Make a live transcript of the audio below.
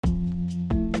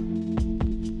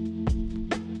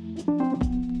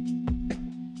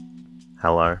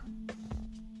Hello.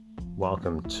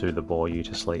 Welcome to the Bore You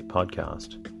to Sleep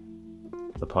podcast.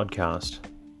 The podcast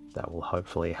that will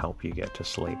hopefully help you get to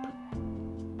sleep.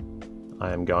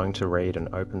 I am going to read an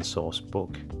open source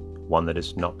book, one that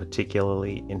is not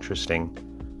particularly interesting,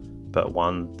 but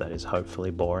one that is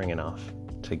hopefully boring enough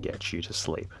to get you to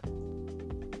sleep.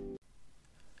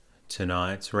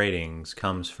 Tonight's readings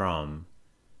comes from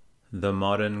The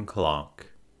Modern Clock,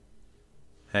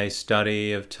 a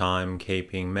study of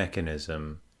timekeeping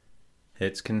mechanism,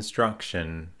 its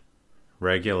construction,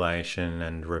 regulation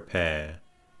and repair.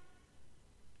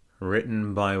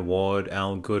 Written by Ward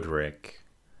L. Goodrick,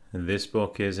 this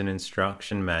book is an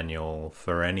instruction manual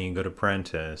for any good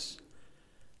apprentice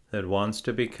that wants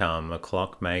to become a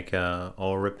clockmaker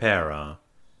or repairer.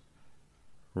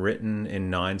 Written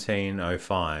in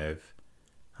 1905,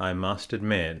 I must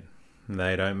admit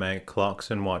they don't make clocks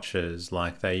and watches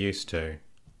like they used to.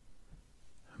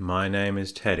 My name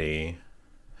is Teddy,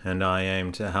 and I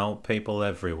aim to help people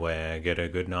everywhere get a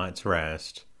good night's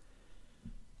rest.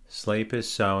 Sleep is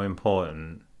so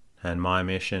important, and my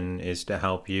mission is to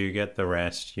help you get the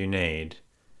rest you need.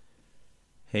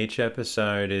 Each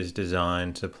episode is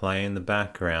designed to play in the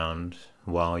background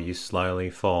while you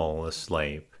slowly fall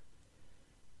asleep.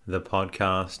 The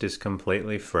podcast is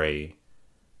completely free,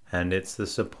 and it's the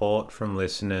support from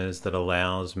listeners that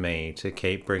allows me to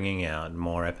keep bringing out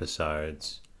more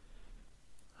episodes.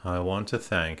 I want to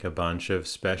thank a bunch of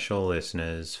special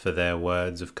listeners for their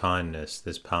words of kindness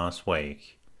this past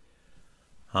week.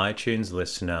 iTunes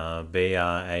listener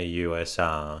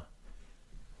BRAUSR,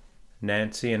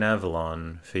 Nancy and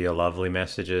Avalon for your lovely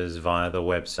messages via the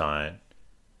website,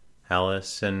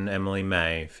 Alice and Emily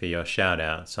May for your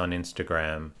shout-outs on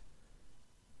Instagram.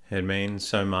 It means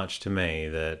so much to me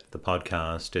that the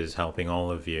podcast is helping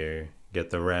all of you get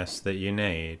the rest that you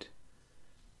need.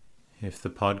 If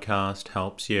the podcast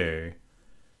helps you,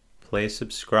 please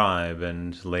subscribe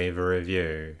and leave a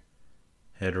review.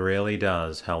 It really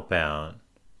does help out.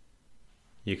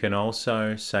 You can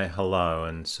also say hello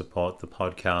and support the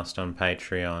podcast on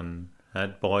Patreon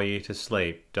at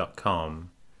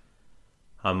boreyoutosleep.com.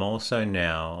 I'm also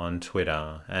now on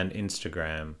Twitter and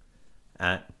Instagram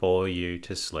at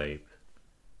boreyoutosleep.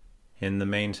 In the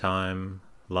meantime,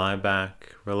 lie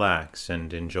back, relax,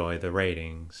 and enjoy the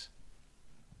readings.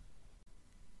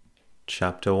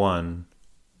 Chapter 1.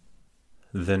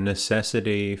 The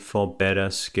Necessity for Better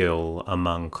Skill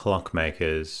Among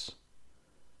Clockmakers.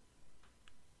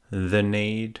 The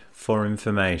need for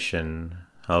information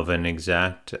of an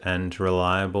exact and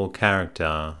reliable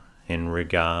character in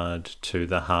regard to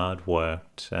the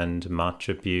hard-worked and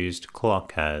much-abused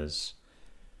clock has,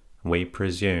 we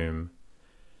presume,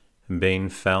 been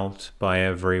felt by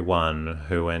every one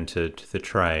who entered the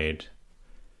trade.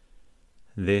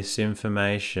 This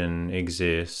information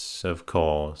exists, of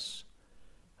course,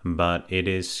 but it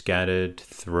is scattered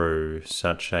through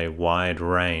such a wide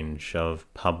range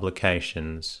of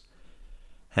publications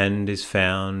and is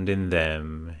found in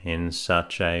them in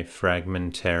such a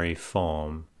fragmentary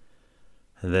form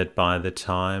that by the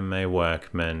time a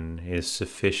workman is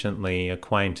sufficiently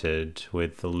acquainted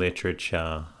with the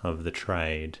literature of the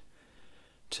trade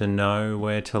to know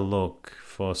where to look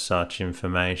for such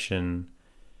information,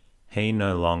 he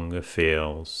no longer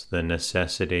feels the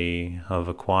necessity of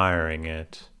acquiring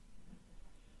it.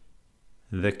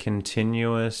 The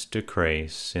continuous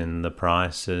decrease in the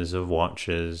prices of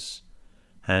watches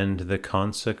and the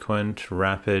consequent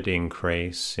rapid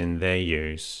increase in their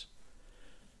use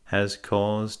has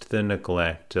caused the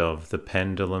neglect of the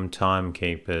pendulum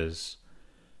timekeepers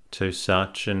to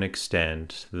such an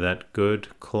extent that good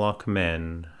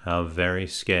clockmen are very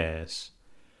scarce,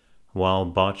 while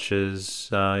botches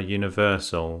are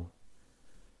universal.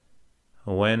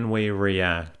 When we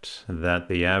react that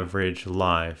the average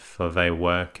life of a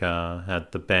worker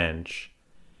at the bench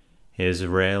is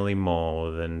rarely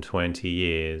more than 20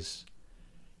 years,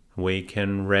 we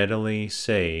can readily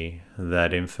see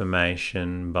that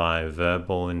information by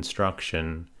verbal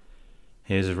instruction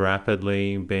is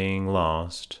rapidly being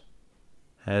lost,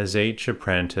 as each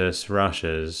apprentice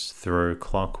rushes through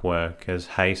clockwork as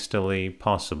hastily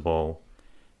possible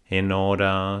in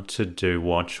order to do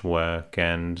watchwork,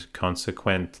 and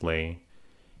consequently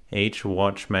each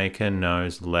watchmaker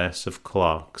knows less of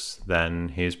clocks than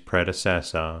his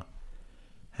predecessor,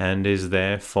 and is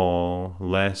therefore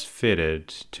less fitted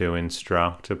to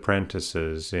instruct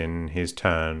apprentices in his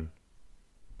turn.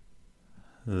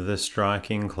 The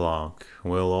striking clock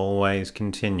will always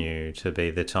continue to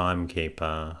be the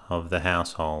timekeeper of the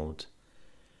household,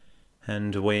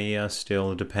 and we are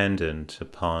still dependent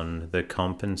upon the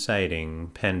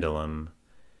compensating pendulum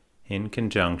in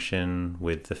conjunction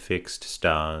with the fixed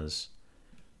stars,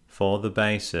 for the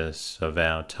basis of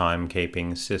our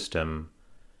timekeeping system,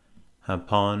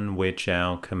 upon which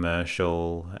our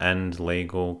commercial and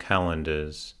legal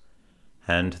calendars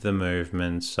and the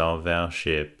movements of our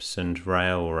ships and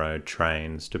railroad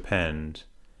trains depend,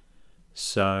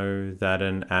 so that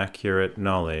an accurate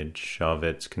knowledge of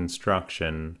its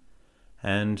construction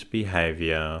and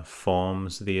behavior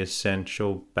forms the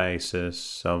essential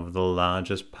basis of the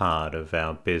largest part of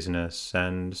our business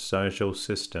and social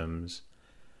systems,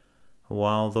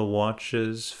 while the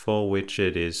watches for which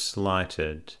it is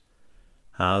slighted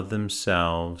are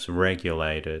themselves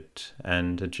regulated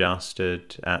and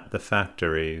adjusted at the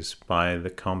factories by the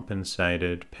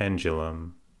compensated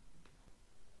pendulum.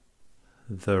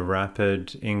 The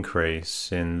rapid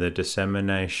increase in the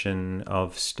dissemination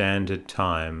of standard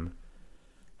time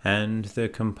and the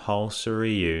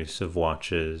compulsory use of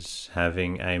watches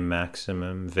having a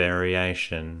maximum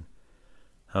variation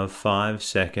of 5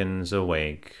 seconds a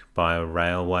week by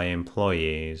railway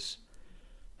employees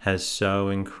has so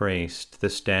increased the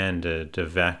standard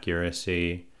of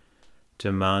accuracy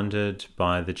demanded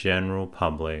by the general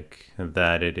public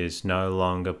that it is no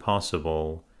longer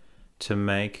possible to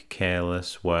make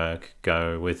careless work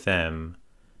go with them,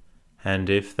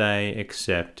 and if they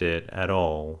accept it at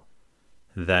all,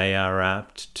 they are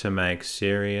apt to make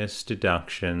serious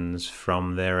deductions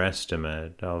from their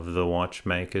estimate of the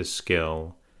watchmaker's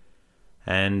skill,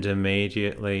 and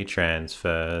immediately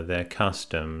transfer their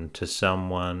custom to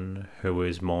someone who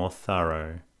is more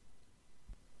thorough.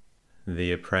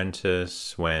 The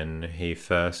apprentice, when he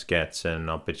first gets an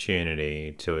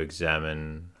opportunity to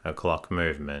examine a clock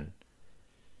movement,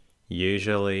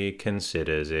 usually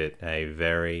considers it a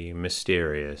very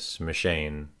mysterious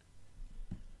machine.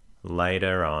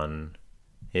 Later on,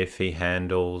 if he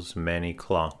handles many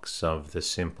clocks of the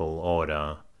simple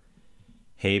order,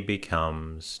 he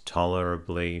becomes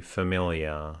tolerably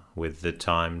familiar with the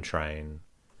time train,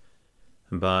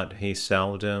 but he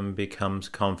seldom becomes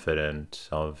confident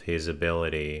of his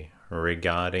ability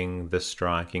regarding the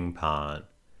striking part,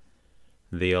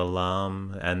 the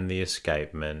alarm and the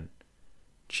escapement,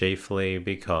 chiefly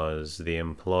because the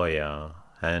employer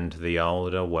and the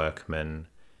older workmen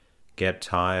get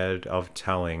tired of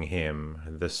telling him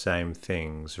the same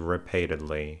things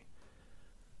repeatedly,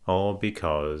 or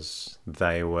because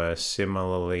they were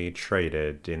similarly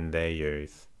treated in their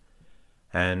youth,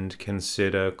 and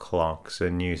consider clocks a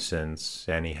nuisance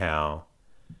anyhow,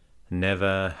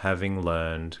 never having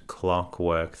learned clock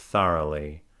work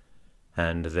thoroughly,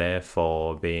 and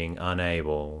therefore being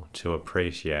unable to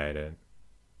appreciate it.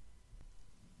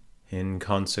 In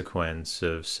consequence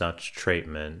of such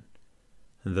treatment,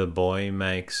 the boy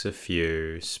makes a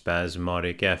few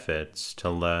spasmodic efforts to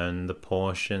learn the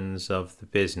portions of the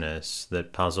business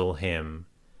that puzzle him,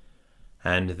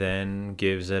 and then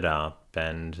gives it up,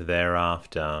 and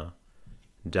thereafter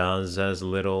does as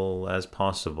little as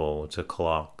possible to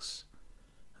clocks,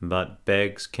 but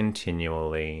begs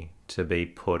continually to be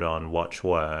put on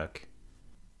watchwork.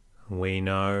 We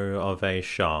know of a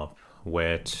shop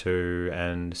where 2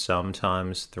 and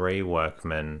sometimes 3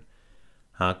 workmen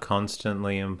are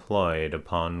constantly employed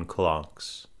upon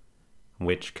clocks,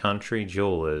 which country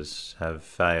jewellers have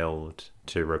failed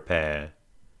to repair.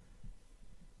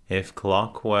 If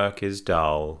clock work is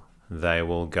dull, they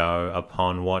will go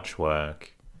upon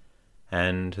watchwork,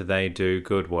 and they do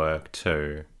good work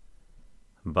too,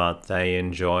 but they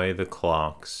enjoy the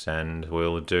clocks and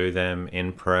will do them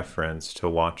in preference to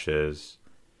watches,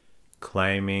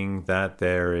 claiming that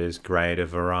there is greater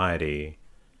variety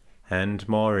and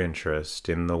more interest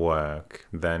in the work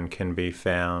than can be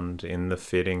found in the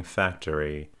fitting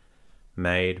factory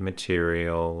made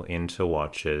material into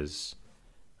watches,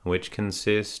 which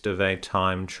consist of a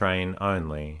time train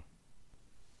only.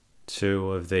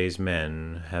 2 of these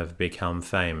men have become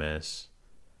famous,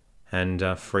 and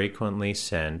are frequently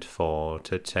sent for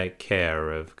to take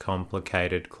care of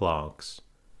complicated clocks,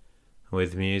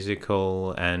 with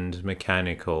musical and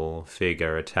mechanical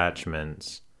figure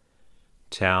attachments,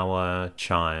 tower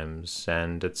chimes,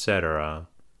 and etc.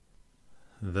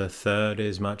 The third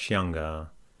is much younger,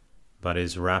 but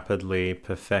is rapidly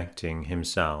perfecting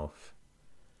himself,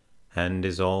 and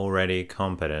is already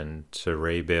competent to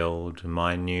rebuild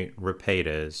minute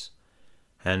repeaters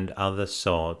and other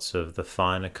sorts of the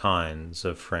finer kinds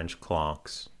of French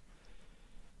clocks.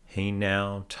 He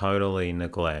now totally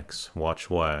neglects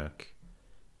watchwork,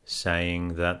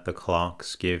 saying that the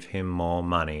clocks give him more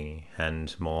money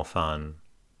and more fun.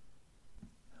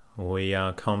 We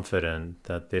are confident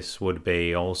that this would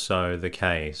be also the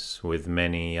case with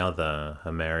many other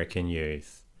American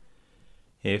youth,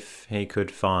 If he could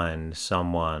find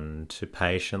someone to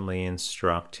patiently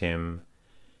instruct him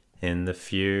in the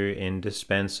few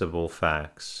indispensable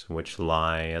facts which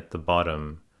lie at the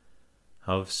bottom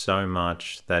of so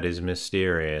much that is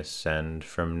mysterious, and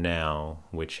from now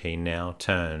which he now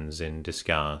turns in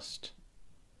disgust.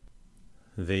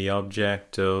 The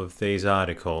object of these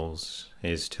articles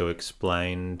is to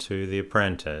explain to the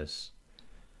apprentice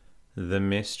the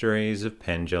mysteries of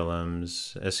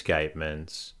pendulums,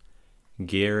 escapements,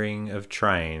 gearing of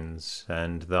trains,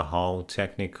 and the whole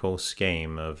technical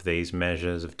scheme of these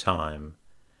measures of time,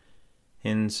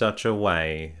 in such a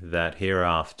way that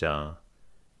hereafter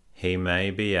he may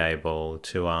be able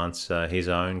to answer his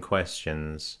own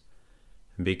questions,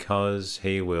 because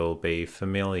he will be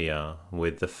familiar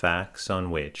with the facts on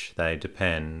which they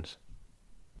depend.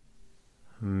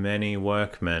 Many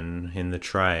workmen in the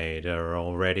trade are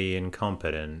already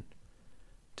incompetent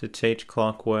to teach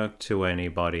clockwork to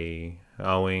anybody,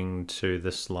 owing to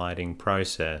the sliding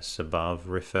process above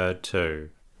referred to.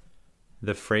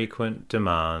 The frequent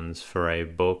demands for a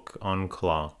book on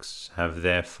clocks have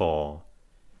therefore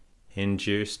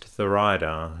induced the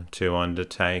writer to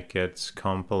undertake its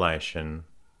compilation.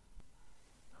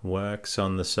 Works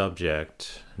on the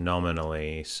subject,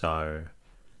 nominally so,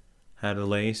 at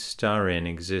least are in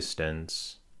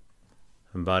existence,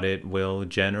 but it will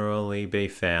generally be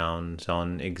found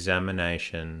on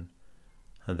examination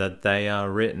that they are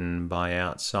written by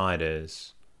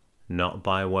outsiders, not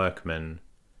by workmen,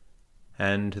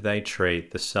 and they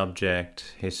treat the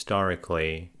subject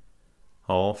historically,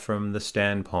 or from the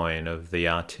standpoint of the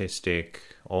artistic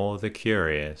or the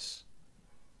curious.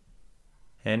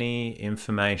 Any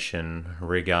information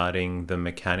regarding the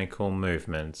mechanical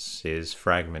movements is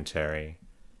fragmentary,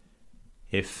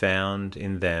 if found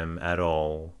in them at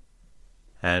all,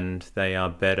 and they are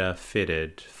better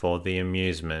fitted for the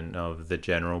amusement of the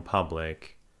general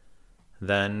public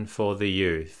than for the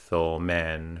youth or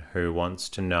man who wants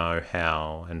to know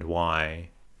how and why.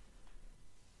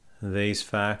 These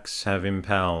facts have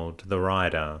impelled the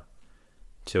writer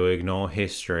to ignore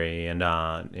history and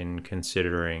art in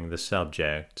considering the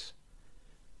subject,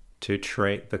 to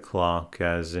treat the clock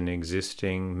as an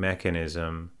existing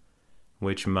mechanism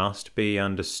which must be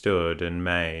understood and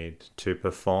made to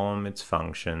perform its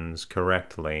functions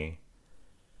correctly,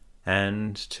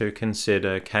 and to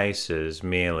consider cases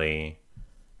merely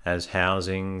as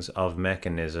housings of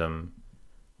mechanism,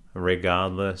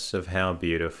 regardless of how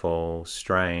beautiful,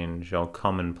 strange, or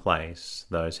commonplace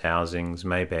those housings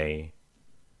may be.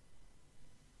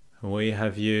 We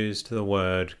have used the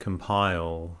word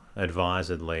compile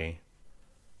advisedly.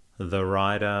 The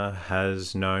writer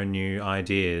has no new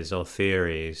ideas or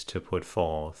theories to put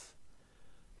forth,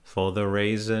 for the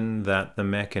reason that the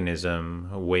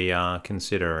mechanism we are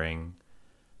considering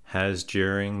has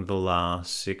during the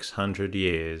last 600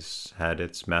 years had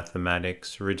its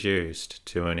mathematics reduced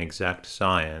to an exact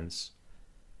science,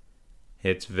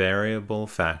 its variable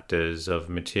factors of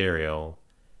material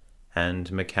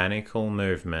and mechanical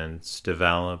movements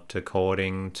developed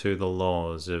according to the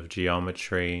laws of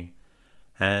geometry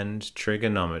and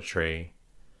trigonometry,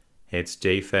 its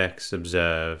defects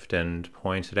observed and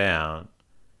pointed out,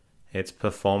 its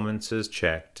performances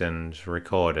checked and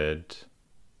recorded.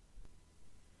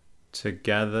 To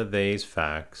gather these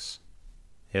facts,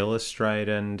 illustrate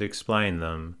and explain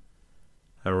them,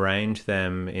 arrange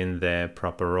them in their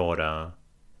proper order,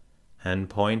 and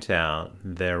point out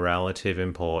their relative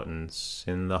importance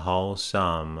in the whole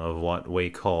sum of what we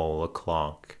call a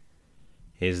clock,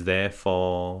 is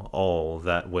therefore all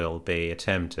that will be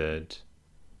attempted.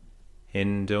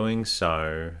 In doing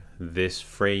so, this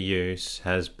free use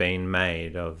has been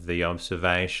made of the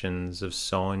observations of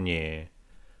Saunier,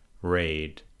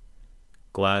 Reid,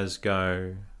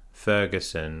 Glasgow,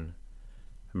 Ferguson,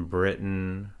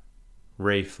 Britton,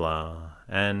 Riefler,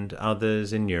 and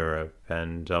others in Europe,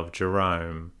 and of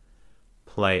Jerome,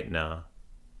 Platner,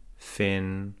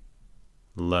 Finn,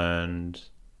 Learned,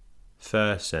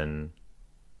 Fersen,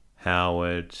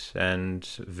 Howard, and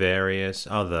various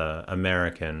other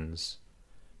Americans.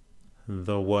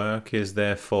 The work is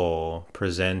therefore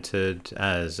presented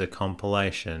as a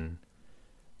compilation,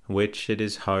 which it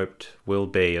is hoped will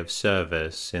be of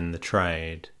service in the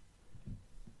trade.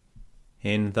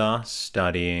 In thus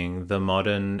studying the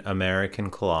modern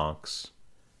American clocks,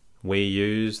 we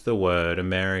use the word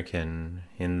American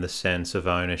in the sense of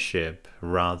ownership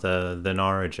rather than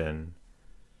origin.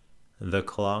 The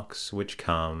clocks which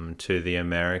come to the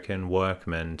American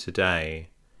workman today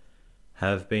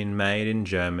have been made in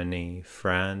Germany,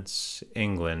 France,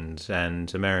 England,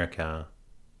 and America.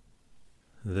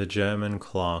 The German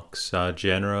clocks are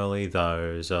generally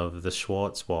those of the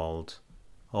Schwarzwald,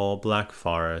 or Black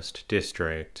Forest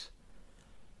district,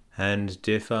 and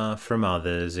differ from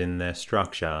others in their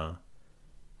structure,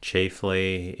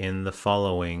 chiefly in the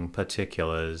following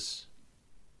particulars.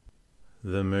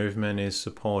 The movement is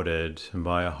supported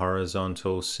by a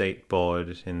horizontal seat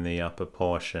board in the upper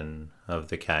portion of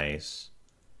the case.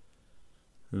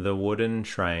 The wooden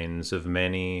trains of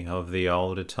many of the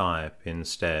older type,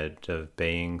 instead of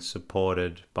being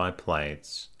supported by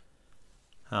plates,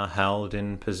 are held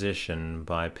in position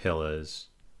by pillars,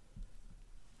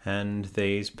 and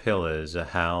these pillars are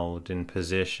held in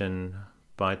position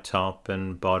by top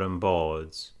and bottom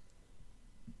boards.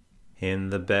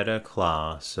 In the better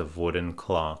class of wooden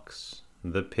clocks,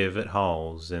 the pivot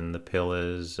holes in the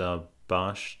pillars are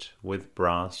bushed with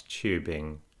brass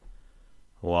tubing,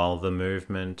 while the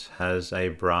movement has a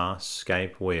brass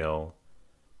scape wheel,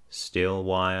 steel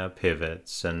wire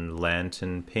pivots, and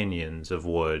lantern pinions of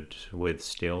wood with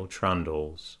steel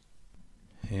trundles.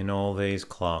 In all these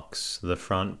clocks, the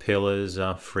front pillars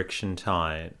are friction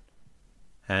tight,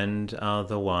 and are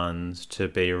the ones to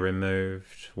be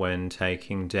removed when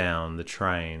taking down the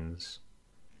trains.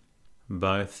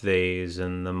 Both these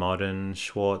and the modern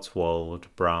Schwarzwald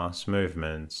brass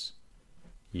movements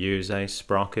use a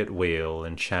sprocket wheel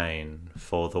and chain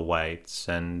for the weights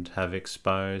and have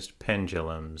exposed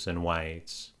pendulums and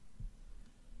weights.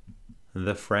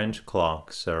 The French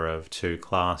clocks are of two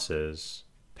classes,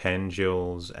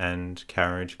 pendules and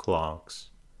carriage clocks,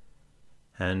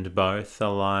 and both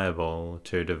are liable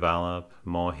to develop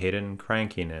more hidden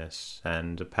crankiness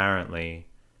and apparently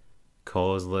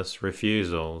causeless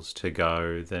refusals to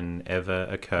go than ever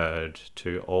occurred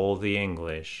to all the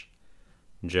English,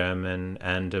 German,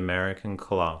 and American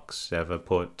clocks ever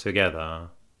put together.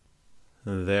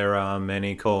 There are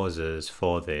many causes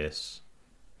for this,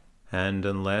 and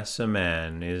unless a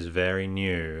man is very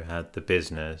new at the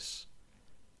business,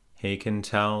 he can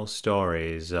tell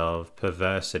stories of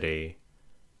perversity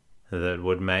that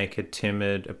would make a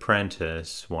timid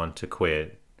apprentice want to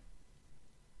quit.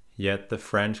 Yet the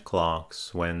French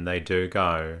clocks, when they do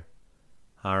go,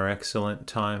 are excellent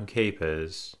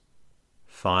timekeepers,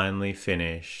 finely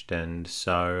finished and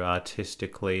so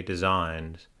artistically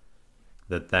designed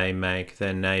that they make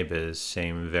their neighbours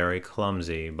seem very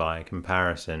clumsy by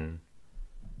comparison.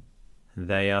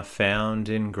 They are found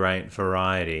in great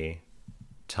variety,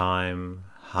 time,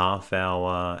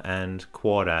 half-hour and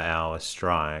quarter-hour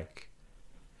strike.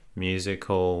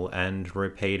 Musical and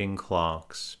repeating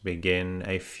clocks begin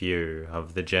a few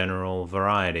of the general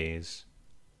varieties.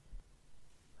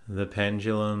 The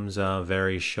pendulums are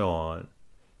very short,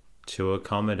 to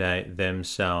accommodate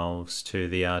themselves to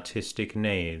the artistic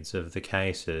needs of the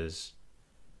cases,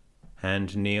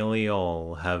 and nearly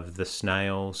all have the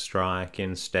snail strike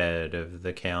instead of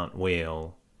the count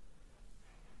wheel.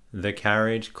 The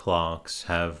carriage clocks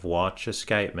have watch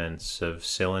escapements of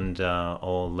cylinder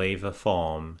or lever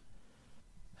form,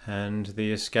 and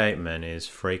the escapement is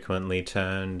frequently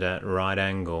turned at right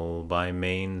angle by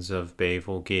means of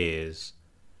bevel gears,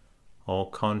 or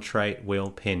contrate wheel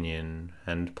pinion,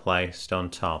 and placed on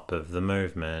top of the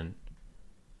movement.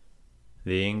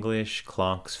 The English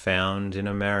clocks found in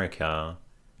America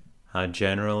are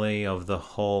generally of the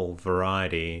Hall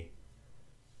variety,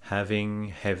 having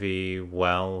heavy,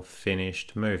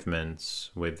 well-finished movements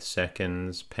with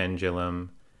seconds,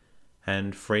 pendulum,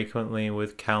 and frequently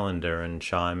with calendar and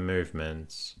chime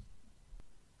movements.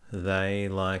 They,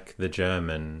 like the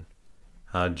German,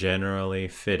 are generally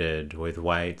fitted with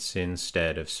weights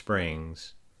instead of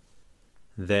springs.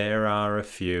 There are a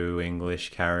few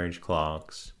English carriage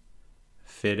clocks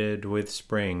fitted with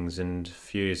springs and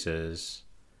fuses,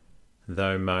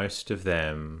 though most of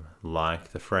them,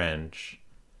 like the French,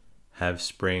 have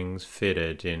springs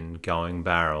fitted in going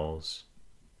barrels.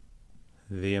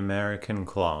 The American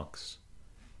clocks,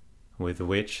 with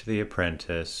which the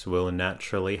apprentice will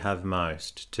naturally have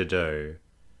most to do,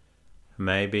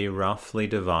 may be roughly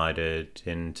divided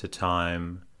into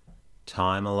time,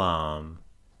 time alarm,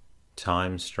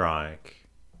 time strike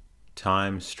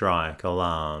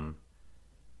alarm,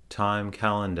 time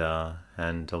calendar,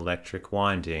 and electric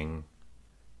winding.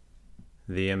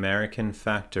 The American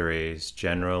factories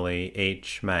generally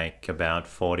each make about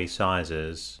 40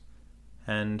 sizes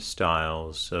and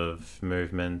styles of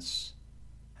movements,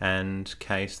 and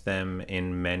case them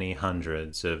in many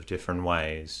hundreds of different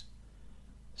ways,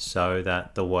 so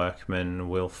that the workman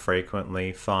will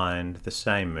frequently find the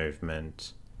same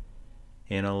movement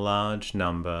in a large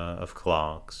number of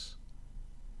clocks,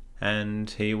 and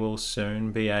he will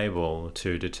soon be able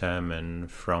to determine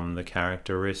from the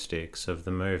characteristics of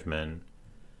the movement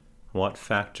what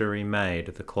factory made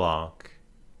the clock,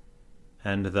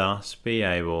 and thus be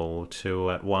able to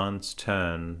at once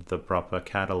turn the proper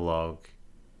catalogue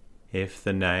if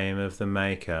the name of the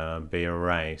maker be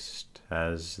erased,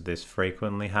 as this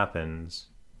frequently happens.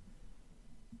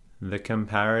 The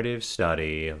comparative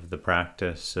study of the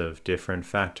practice of different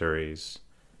factories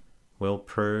will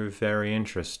prove very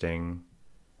interesting,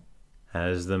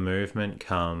 as the movement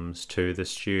comes to the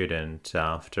student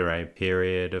after a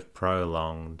period of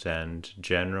prolonged and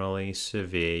generally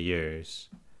severe use,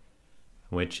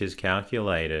 which is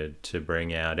calculated to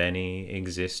bring out any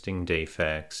existing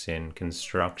defects in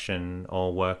construction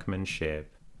or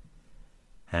workmanship,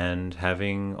 and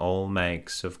having all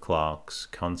makes of clocks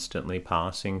constantly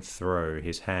passing through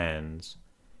his hands,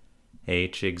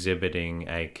 each exhibiting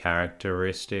a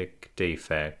characteristic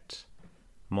defect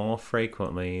more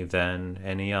frequently than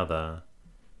any other,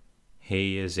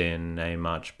 he is in a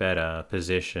much better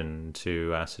position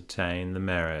to ascertain the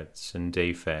merits and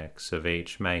defects of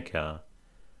each maker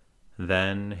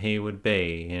than he would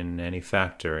be in any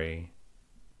factory.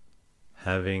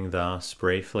 Having thus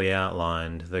briefly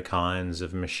outlined the kinds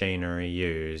of machinery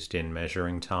used in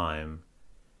measuring time,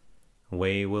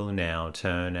 we will now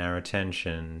turn our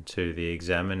attention to the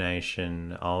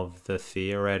examination of the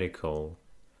theoretical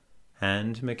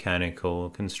and mechanical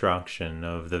construction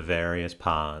of the various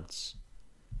parts.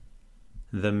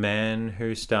 The man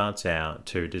who starts out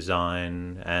to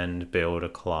design and build a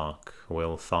clock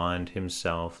will find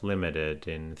himself limited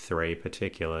in three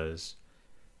particulars.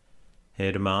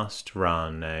 It must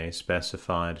run a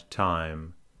specified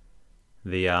time.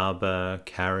 The arbor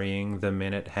carrying the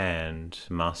minute hand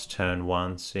must turn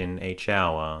once in each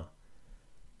hour.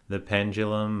 The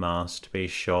pendulum must be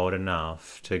short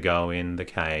enough to go in the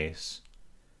case.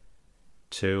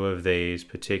 Two of these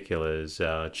particulars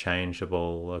are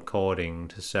changeable according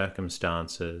to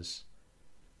circumstances.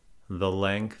 The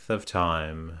length of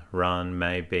time run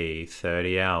may be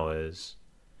 30 hours,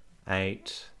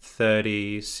 8,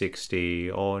 30,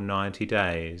 60, or 90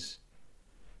 days.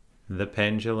 The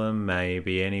pendulum may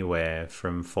be anywhere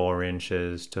from 4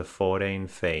 inches to 14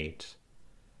 feet,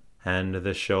 and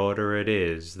the shorter it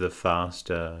is, the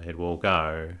faster it will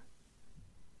go.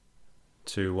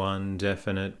 To one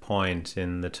definite point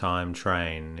in the time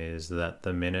train is that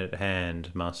the minute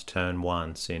hand must turn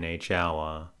once in each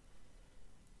hour.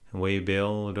 We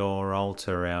build or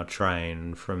alter our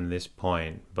train from this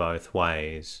point both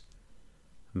ways,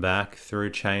 back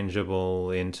through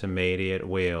changeable intermediate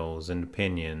wheels and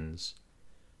pinions,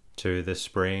 to the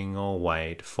spring or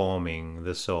weight forming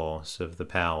the source of the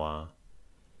power,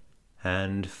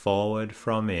 and forward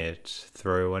from it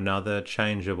through another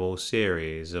changeable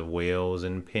series of wheels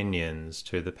and pinions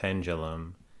to the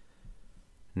pendulum.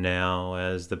 Now,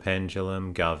 as the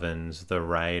pendulum governs the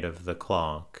rate of the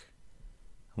clock,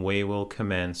 we will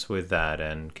commence with that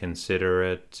and consider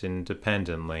it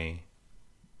independently.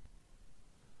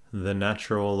 The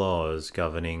natural laws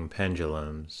governing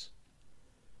pendulums.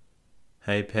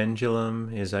 A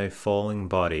pendulum is a falling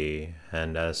body,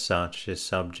 and as such is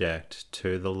subject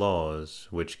to the laws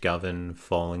which govern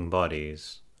falling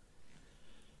bodies.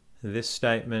 This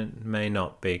statement may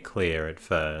not be clear at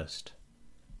first,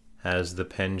 as the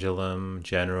pendulum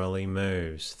generally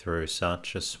moves through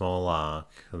such a small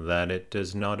arc that it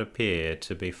does not appear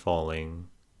to be falling.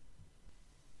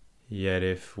 Yet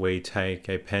if we take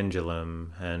a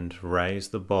pendulum and raise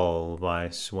the ball by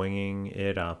swinging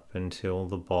it up until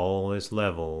the ball is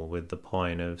level with the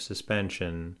point of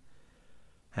suspension,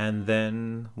 and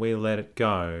then we let it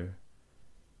go,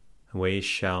 we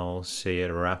shall see it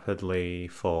rapidly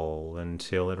fall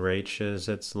until it reaches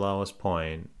its lowest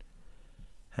point,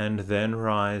 and then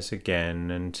rise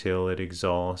again until it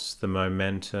exhausts the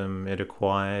momentum it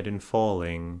acquired in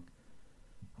falling,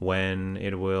 when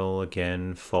it will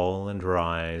again fall and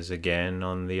rise again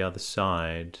on the other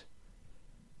side.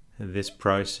 This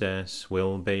process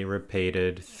will be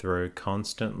repeated through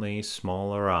constantly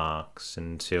smaller arcs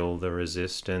until the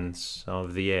resistance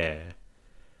of the air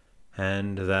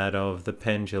and that of the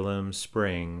pendulum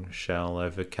spring shall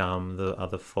overcome the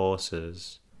other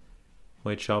forces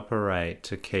which operate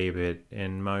to keep it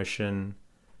in motion,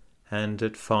 and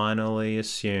it finally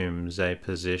assumes a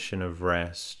position of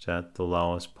rest at the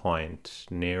lowest point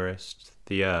nearest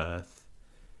the earth,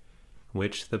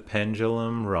 which the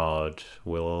pendulum rod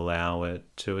will allow it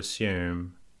to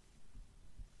assume.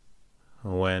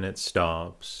 When it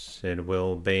stops, it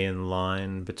will be in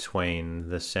line between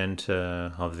the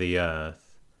center of the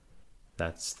earth,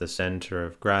 that's the center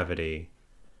of gravity,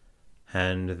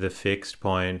 and the fixed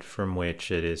point from which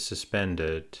it is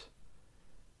suspended.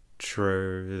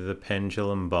 True, the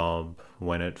pendulum bob,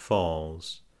 when it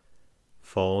falls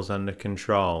under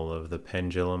control of the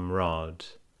pendulum rod,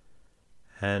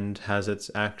 and has its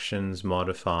actions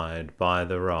modified by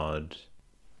the rod,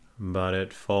 but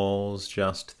it falls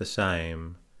just the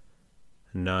same,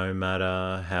 no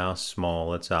matter how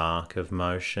small its arc of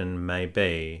motion may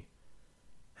be,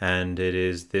 and it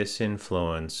is this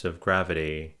influence of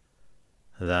gravity,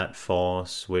 that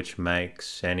force which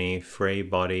makes any free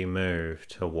body move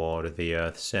toward the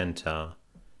Earth's center,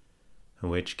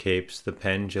 which keeps the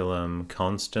pendulum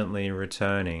constantly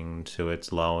returning to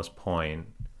its lowest point,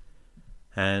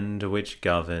 and which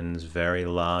governs very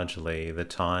largely the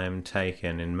time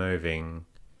taken in moving.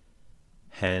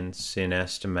 Hence, in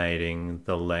estimating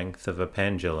the length of a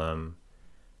pendulum,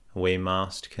 we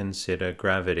must consider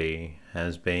gravity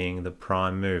as being the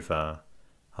prime mover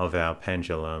of our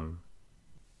pendulum.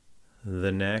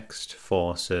 The next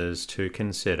forces to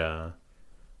consider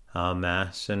are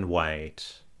mass and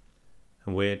weight,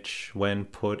 which, when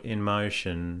put in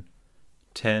motion,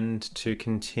 tend to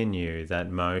continue that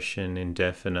motion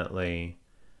indefinitely,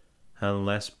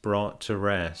 unless brought to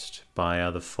rest by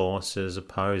other forces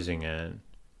opposing it.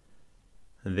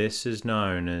 This is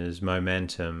known as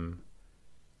momentum.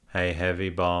 A heavy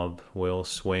bob will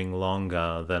swing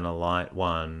longer than a light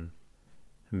one,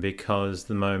 because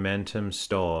the momentum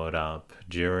stored up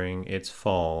during its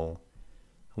fall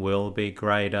will be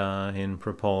greater in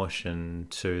proportion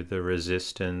to the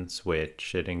resistance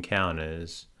which it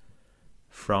encounters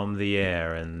from the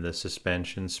air and the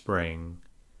suspension spring.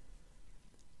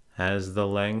 As the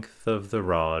length of the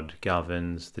rod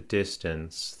governs the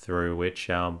distance through which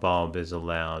our bob is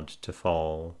allowed to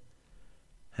fall,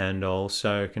 and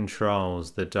also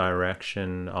controls the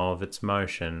direction of its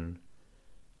motion,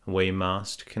 we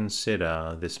must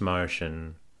consider this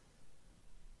motion.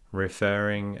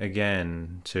 Referring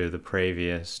again to the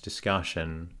previous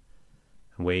discussion,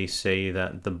 we see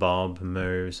that the bob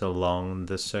moves along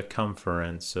the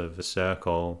circumference of a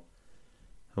circle,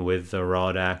 with the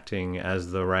rod acting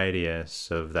as the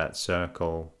radius of that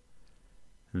circle.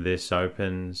 This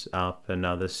opens up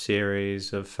another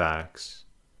series of facts.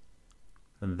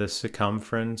 The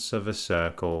circumference of a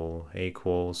circle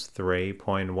equals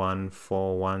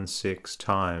 3.1416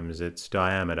 times its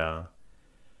diameter,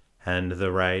 and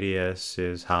the radius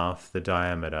is half the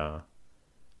diameter,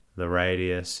 the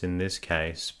radius in this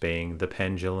case being the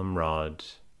pendulum rod.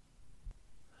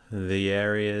 The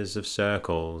areas of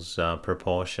circles are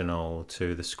proportional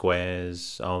to the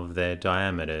squares of their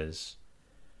diameters,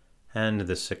 and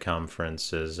the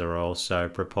circumferences are also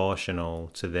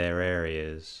proportional to their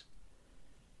areas.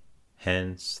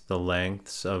 Hence, the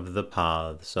lengths of the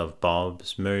paths of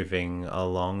bobs moving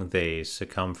along these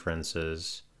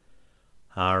circumferences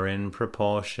are in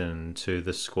proportion to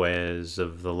the squares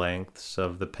of the lengths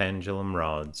of the pendulum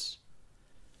rods.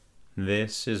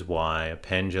 This is why a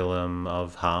pendulum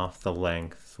of half the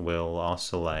length will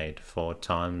oscillate 4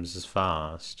 times as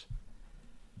fast.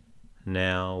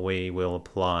 Now we will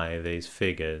apply these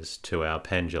figures to our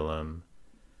pendulum.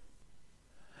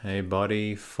 A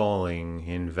body falling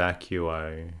in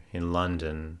vacuo in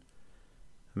London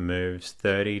moves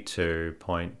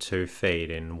 32.2 feet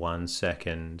in 1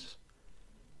 second.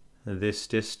 This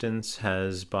distance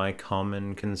has, by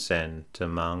common consent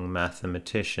among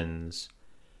mathematicians,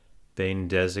 been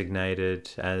designated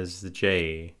as the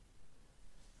G.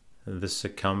 The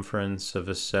circumference of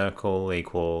a circle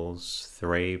equals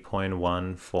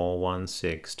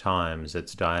 3.1416 times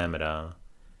its diameter.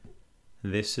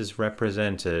 This is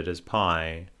represented as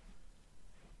pi.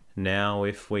 Now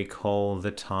if we call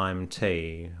the time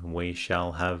t, we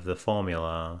shall have the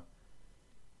formula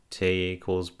t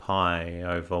equals pi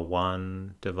over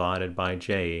 1 divided by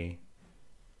g.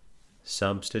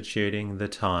 Substituting the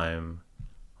time,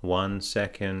 1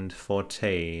 second for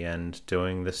t, and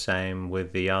doing the same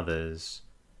with the others,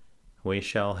 we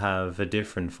shall have a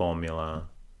different formula.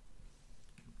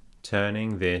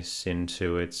 Turning this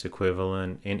into its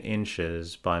equivalent in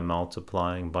inches by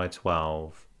multiplying by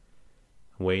 12,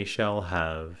 we shall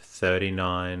have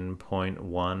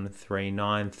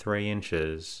 39.1393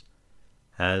 inches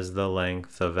as the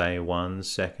length of a 1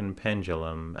 second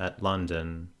pendulum at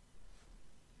London.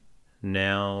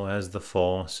 Now, as the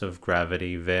force of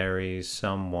gravity varies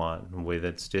somewhat with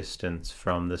its distance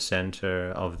from the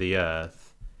center of the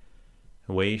Earth,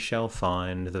 we shall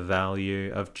find the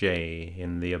value of G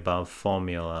in the above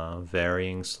formula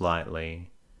varying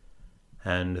slightly,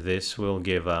 and this will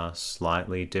give us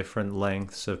slightly different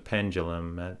lengths of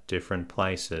pendulum at different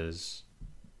places.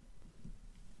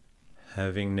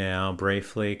 Having now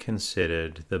briefly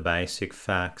considered the basic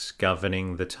facts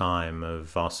governing the time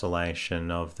of oscillation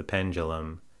of the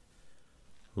pendulum,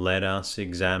 let us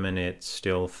examine it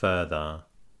still further.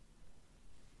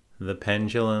 The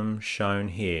pendulum shown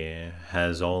here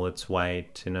has all its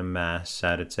weight in a mass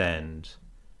at its end,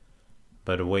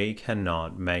 but we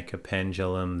cannot make a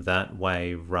pendulum that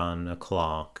way run a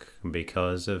clock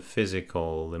because of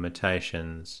physical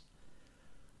limitations.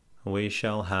 We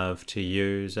shall have to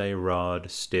use a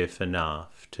rod stiff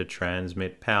enough to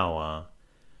transmit power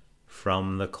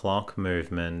from the clock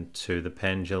movement to the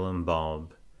pendulum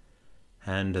bob,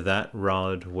 and that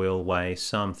rod will weigh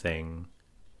something.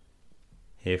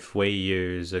 If we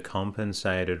use a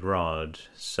compensated rod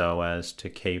so as to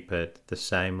keep it the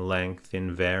same length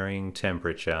in varying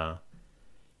temperature,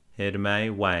 it may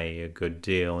weigh a good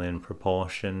deal in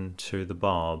proportion to the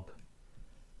bob.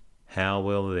 How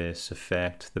will this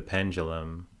affect the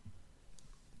pendulum?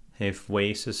 If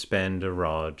we suspend a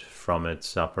rod from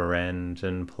its upper end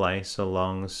and place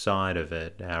alongside of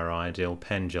it our ideal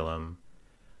pendulum,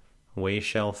 we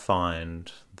shall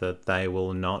find that they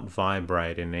will not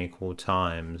vibrate in equal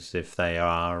times if they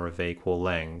are of equal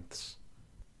lengths.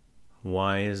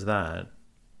 Why is that?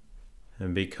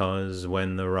 Because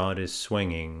when the rod is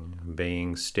swinging,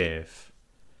 being stiff,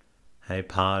 a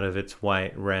part of its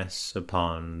weight rests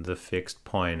upon the fixed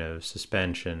point of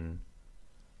suspension,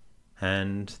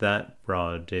 and that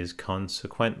rod is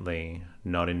consequently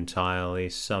not entirely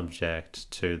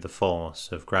subject to the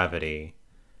force of gravity.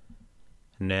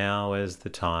 Now, as the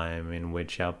time in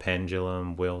which our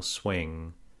pendulum will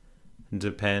swing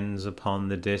depends upon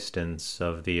the distance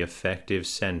of the effective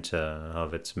center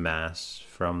of its mass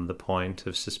from the point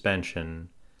of suspension,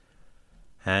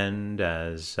 and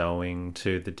as, owing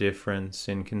to the difference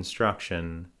in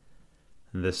construction,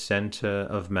 the center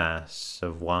of mass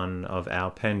of one of our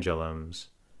pendulums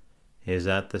is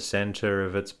at the center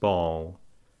of its ball,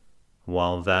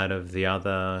 while that of the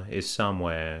other is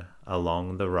somewhere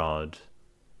along the rod,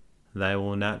 they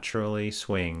will naturally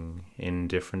swing in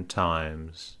different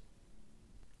times.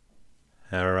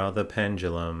 Our other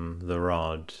pendulum, the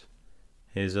rod,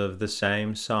 is of the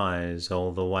same size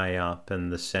all the way up,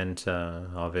 and the center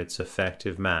of its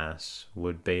effective mass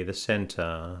would be the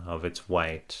center of its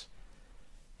weight,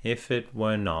 if it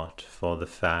were not for the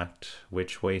fact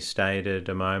which we stated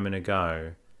a moment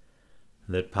ago,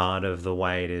 that part of the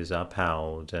weight is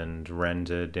upheld and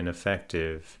rendered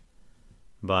ineffective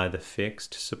by the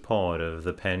fixed support of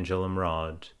the pendulum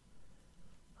rod.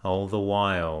 All the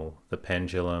while the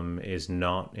pendulum is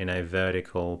not in a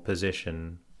vertical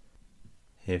position.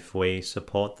 If we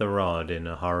support the rod in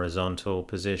a horizontal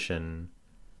position,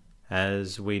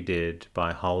 as we did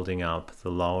by holding up the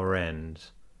lower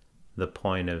end, the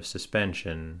point of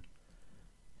suspension,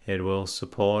 it will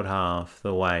support half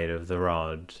the weight of the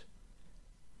rod.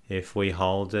 If we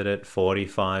hold it at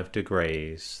 45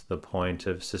 degrees, the point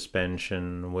of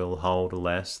suspension will hold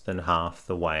less than half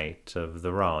the weight of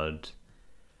the rod,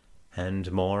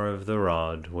 and more of the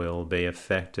rod will be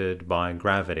affected by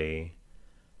gravity,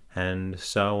 and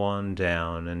so on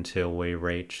down until we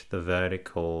reach the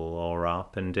vertical or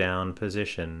up and down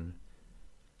position.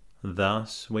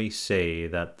 Thus we see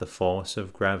that the force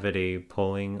of gravity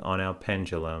pulling on our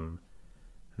pendulum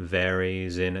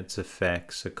varies in its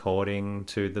effects according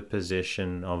to the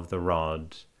position of the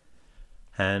rod,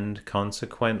 and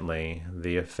consequently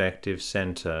the effective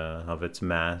center of its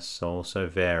mass also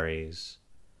varies.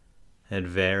 It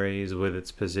varies with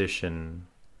its position,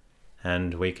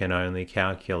 and we can only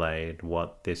calculate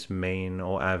what this mean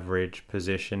or average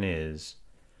position is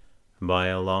by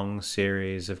a long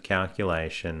series of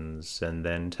calculations and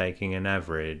then taking an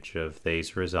average of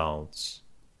these results.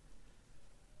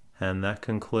 And that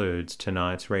concludes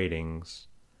tonight's readings.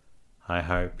 I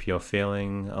hope you're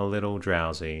feeling a little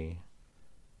drowsy.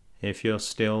 If you're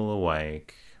still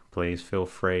awake, please feel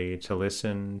free to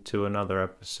listen to another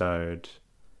episode.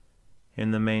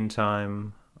 In the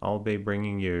meantime, I'll be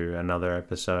bringing you another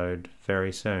episode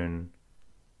very soon.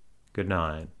 Good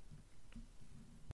night.